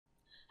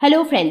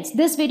Hello friends,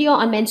 this video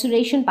on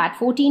mensuration part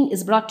 14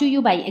 is brought to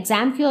you by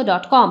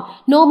examfear.com.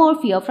 No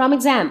more fear from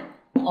exam.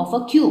 Of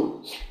a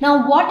cube.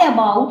 Now what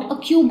about a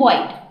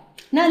cuboid?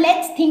 Now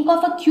let's think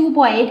of a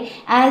cuboid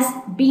as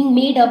being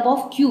made up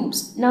of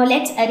cubes. Now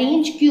let's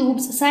arrange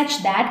cubes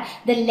such that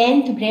the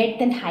length,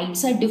 breadth and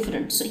heights are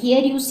different. So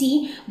here you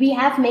see we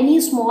have many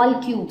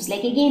small cubes.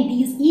 Like again,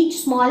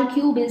 each small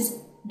cube is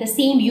the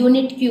same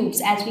unit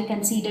cubes as we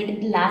considered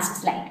in the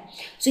last slide.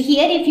 So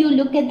here if you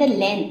look at the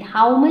length,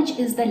 how much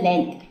is the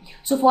length?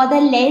 So for the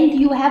length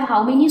you have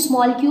how many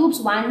small cubes?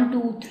 1,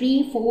 2,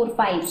 3, 4,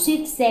 5,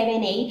 6,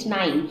 7, 8,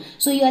 9.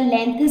 So your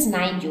length is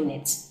 9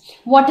 units.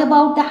 What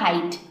about the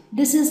height?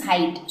 This is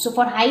height. So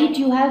for height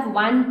you have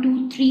 1,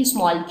 2, 3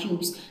 small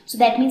cubes. So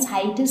that means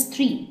height is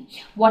 3.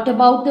 What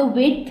about the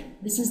width?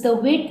 This is the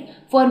width.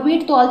 For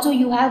width also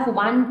you have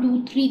 1,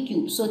 2, 3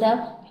 cubes. So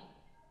the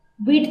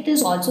width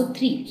is also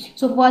 3.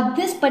 So for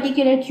this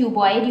particular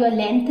cuboid, your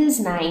length is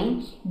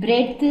 9,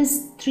 breadth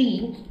is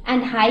 3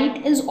 and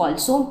height is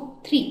also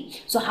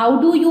 3. So how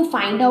do you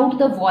find out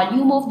the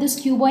volume of this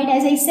cuboid?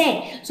 As I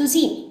said, so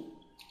see,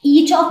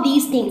 each of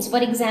these things,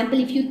 for example,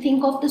 if you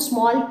think of the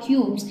small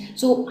cubes,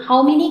 so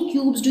how many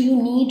cubes do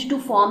you need to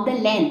form the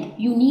length?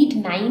 You need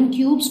 9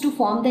 cubes to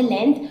form the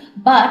length,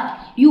 but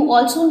you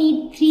also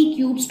need 3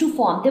 cubes to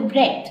form the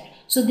breadth.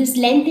 So this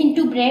length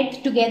into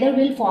breadth together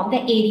will form the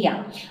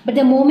area. But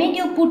the moment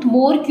you put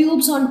more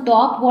cubes on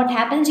top, what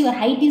happens? Your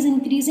height is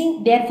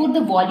increasing, therefore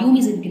the volume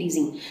is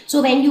increasing.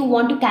 So when you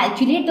want to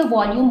calculate the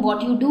volume,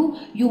 what you do?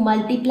 You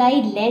multiply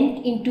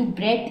length into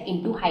breadth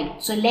into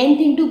height. So length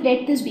into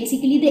breadth is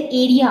basically the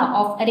area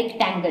of a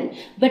rectangle.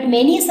 But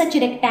many such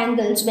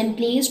rectangles, when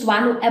placed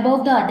one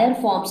above the other,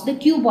 forms the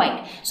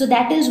cuboid. So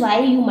that is why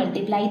you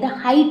multiply the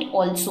height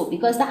also,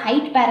 because the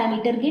height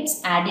parameter gets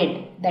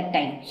added that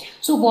time.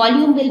 So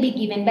volume will be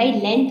given by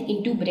length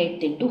into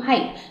breadth into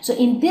height. So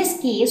in this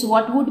case,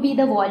 what would be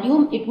the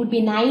volume? It would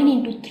be 9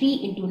 into 3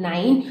 into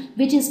 9,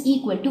 which is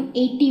equal to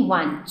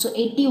 81. So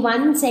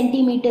 81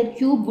 centimeter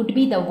cube would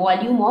be the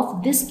volume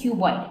of this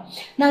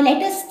cuboid. Now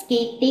let us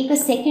take a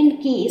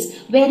second case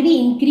where we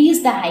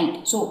increase the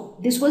height. So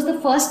this was the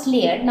first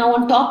layer. Now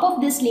on top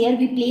of this layer,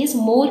 we place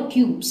more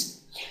cubes.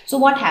 So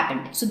what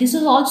happened? So this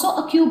is also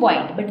a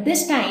cuboid, but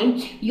this time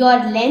your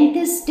length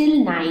is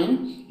still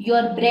 9,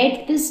 your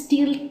breadth is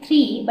still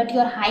 3, but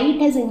your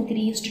height has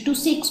increased to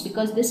 6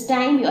 because this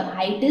time your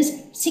height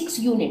is 6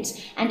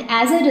 units. And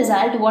as a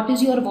result, what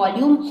is your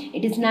volume?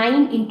 It is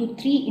 9 into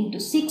 3 into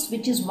 6,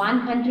 which is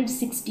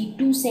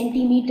 162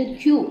 centimeter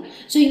cube.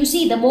 So you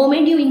see, the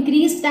moment you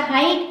increase the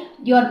height,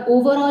 your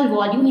overall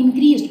volume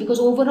increased, because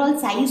overall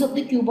size of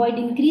the cuboid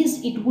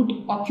increased, it would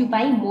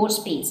occupy more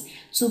space.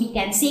 So we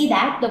can say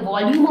that the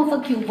volume of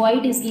a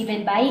cuboid is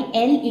given by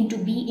L into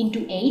B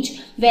into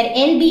H, where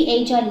L, B,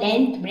 H are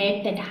length,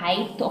 breadth and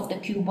height of the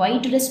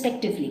cuboid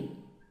respectively.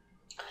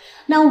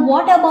 Now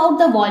what about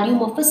the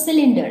volume of a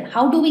cylinder?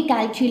 How do we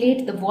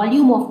calculate the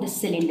volume of the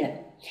cylinder?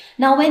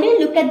 Now when we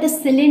look at the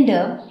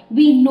cylinder,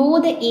 we know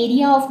the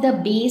area of the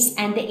base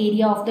and the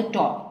area of the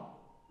top.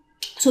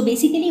 So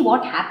basically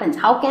what happens,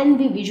 how can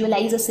we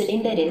visualize a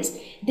cylinder is,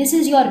 this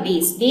is your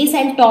base. Base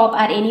and top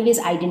are anyways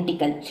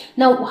identical.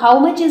 Now how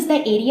much is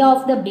the area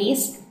of the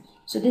base?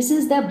 So this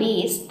is the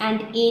base,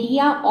 and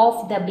area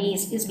of the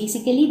base is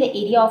basically the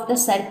area of the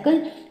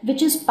circle,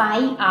 which is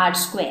pi r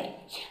square.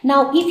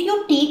 Now if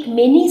you take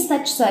many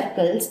such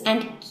circles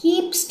and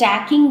keep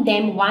stacking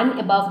them one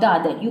above the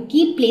other, you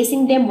keep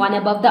placing them one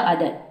above the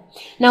other.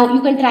 Now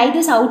you can try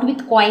this out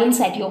with coins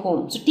at your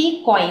home. So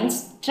take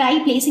coins,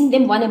 try placing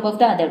them one above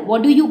the other.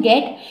 What do you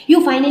get?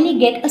 You finally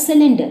get a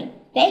cylinder,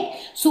 right?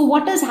 So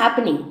what is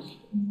happening?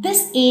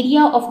 This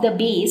area of the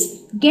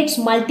base gets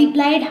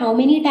multiplied how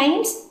many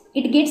times?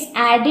 It gets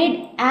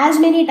added as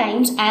many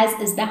times as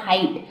is the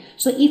height.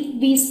 So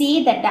if we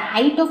say that the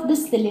height of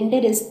this cylinder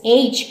is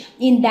h,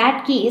 in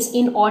that case,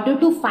 in order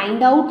to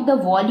find out the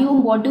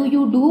volume, what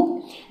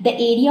do? The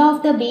area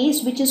of the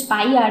base, which is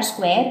pi r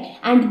square,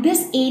 and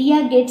this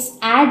area gets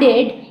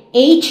added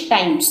h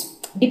times,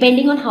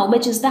 depending on how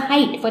much is the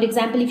height. For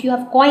example, if you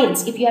have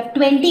coins, if you have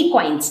 20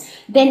 coins,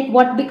 then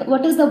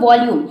what is the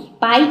volume?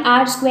 Pi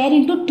r square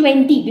into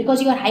 20,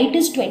 because your height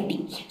is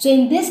 20. So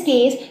in this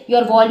case,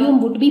 your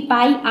volume would be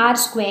pi r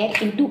square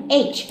into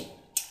h.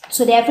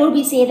 So therefore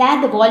we say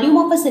that the volume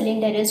of a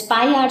cylinder is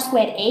pi r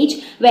square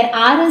h, where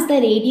r is the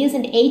radius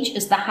and h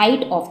is the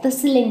height of the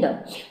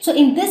cylinder. So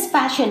in this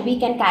fashion, we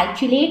can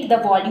calculate the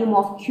volume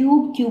of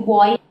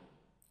cuboid.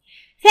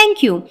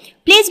 Thank you.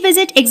 Please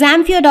visit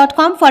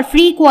examfear.com for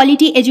free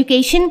quality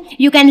education.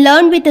 You can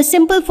learn with a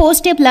simple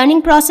 4-step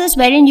learning process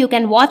wherein you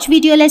can watch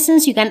video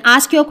lessons, you can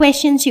ask your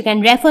questions, you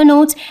can refer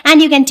notes,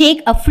 and you can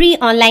take a free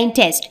online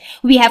test.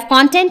 We have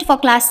content for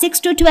class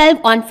 6 to 12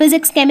 on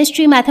physics,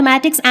 chemistry,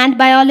 mathematics, and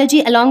biology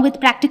along with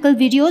practical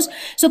videos.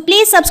 So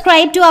please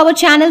subscribe to our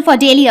channel for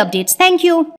daily updates. Thank you.